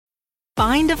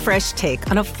Find a fresh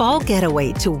take on a fall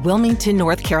getaway to Wilmington,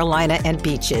 North Carolina and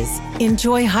beaches.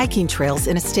 Enjoy hiking trails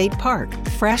in a state park,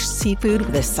 fresh seafood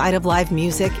with a side of live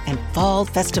music, and fall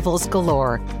festivals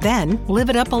galore. Then live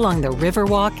it up along the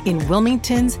Riverwalk in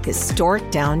Wilmington's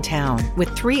historic downtown.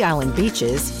 With 3 island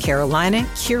beaches, Carolina,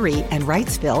 Curie, and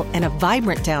Wrightsville, and a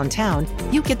vibrant downtown,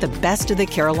 you get the best of the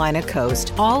Carolina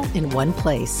coast all in one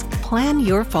place. Plan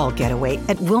your fall getaway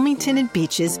at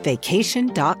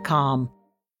WilmingtonandBeachesVacation.com.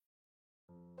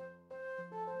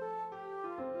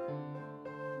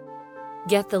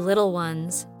 Get the little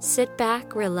ones, sit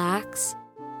back, relax,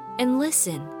 and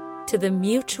listen to the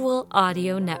Mutual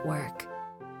Audio Network.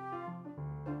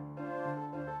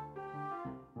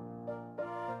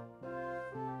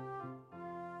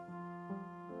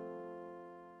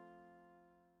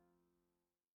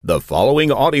 The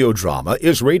following audio drama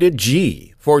is rated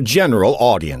G for general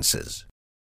audiences.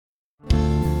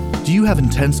 Do you have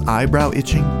intense eyebrow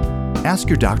itching? Ask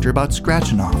your doctor about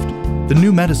Scratchenoft, the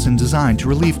new medicine designed to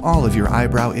relieve all of your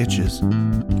eyebrow itches.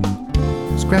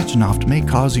 Scratchenoft may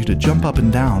cause you to jump up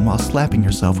and down while slapping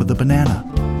yourself with a banana.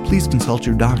 Please consult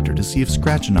your doctor to see if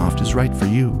Scratchenoft is right for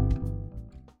you.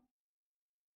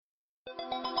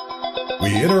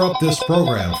 We interrupt this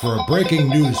program for a breaking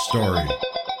news story.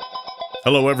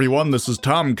 Hello everyone, this is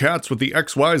Tom Katz with the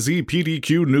XYZ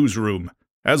PDQ Newsroom.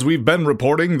 As we've been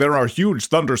reporting, there are huge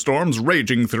thunderstorms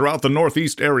raging throughout the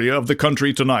northeast area of the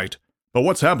country tonight. But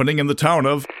what's happening in the town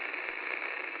of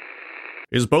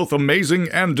is both amazing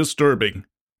and disturbing.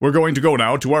 We're going to go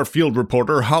now to our field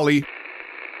reporter, Holly,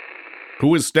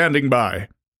 who is standing by.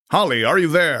 Holly, are you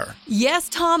there? Yes,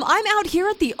 Tom, I'm out here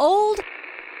at the old...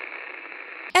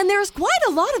 And there's quite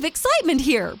a lot of excitement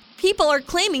here. People are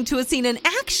claiming to have seen an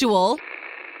actual...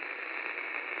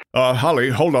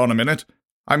 Holly, hold on a minute.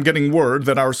 I'm getting word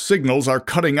that our signals are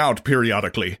cutting out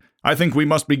periodically. I think we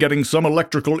must be getting some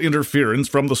electrical interference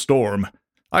from the storm.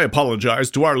 I apologize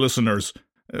to our listeners.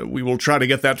 We will try to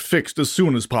get that fixed as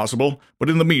soon as possible, but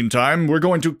in the meantime, we're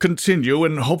going to continue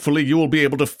and hopefully you will be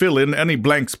able to fill in any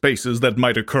blank spaces that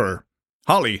might occur.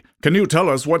 Holly, can you tell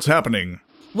us what's happening?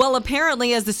 Well,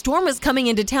 apparently as the storm was coming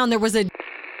into town, there was a...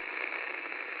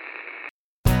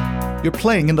 You're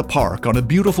playing in the park on a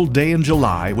beautiful day in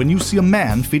July when you see a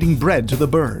man feeding bread to the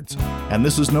birds. And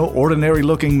this is no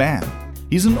ordinary-looking man.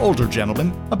 He's an older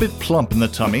gentleman, a bit plump in the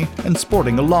tummy, and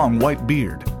sporting a long white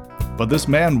beard. But this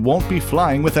man won't be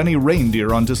flying with any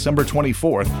reindeer on December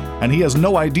 24th, and he has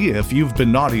no idea if you've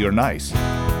been naughty or nice.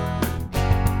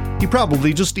 He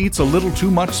probably just eats a little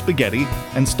too much spaghetti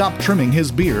and stopped trimming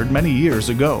his beard many years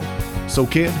ago. So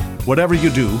kid, whatever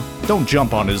you do, don't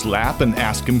jump on his lap and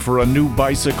ask him for a new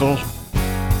bicycle.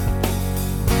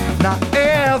 Not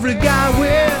every guy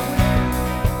with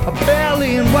a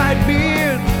belly and white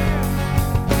beard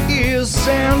is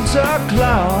Santa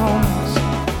Claus.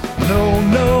 No,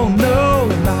 no, no,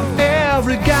 not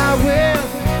every guy with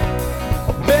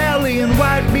a belly and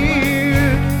white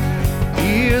beard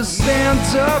is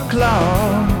Santa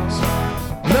Claus.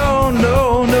 No,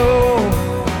 no, no.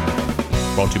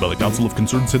 Brought to you by the Council of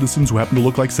Concerned Citizens who happen to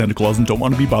look like Santa Claus and don't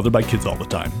want to be bothered by kids all the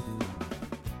time.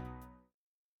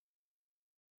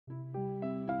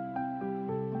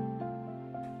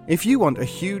 If you want a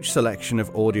huge selection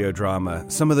of audio drama,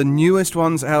 some of the newest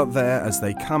ones out there as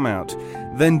they come out,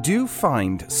 then do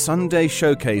find Sunday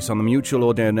Showcase on the Mutual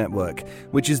Audio Network,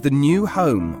 which is the new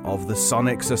home of the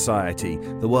Sonic Society,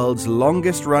 the world's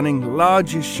longest-running,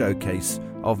 largest showcase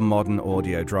of modern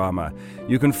audio drama.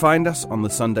 You can find us on the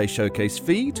Sunday Showcase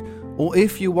feed, or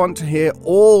if you want to hear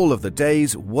all of the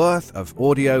day's worth of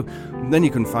audio, then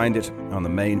you can find it on the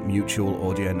main Mutual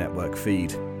Audio Network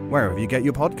feed, wherever you get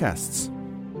your podcasts.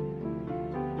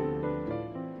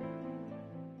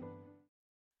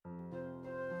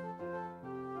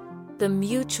 The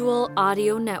Mutual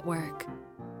Audio Network.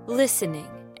 Listening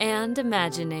and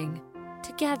imagining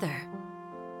together.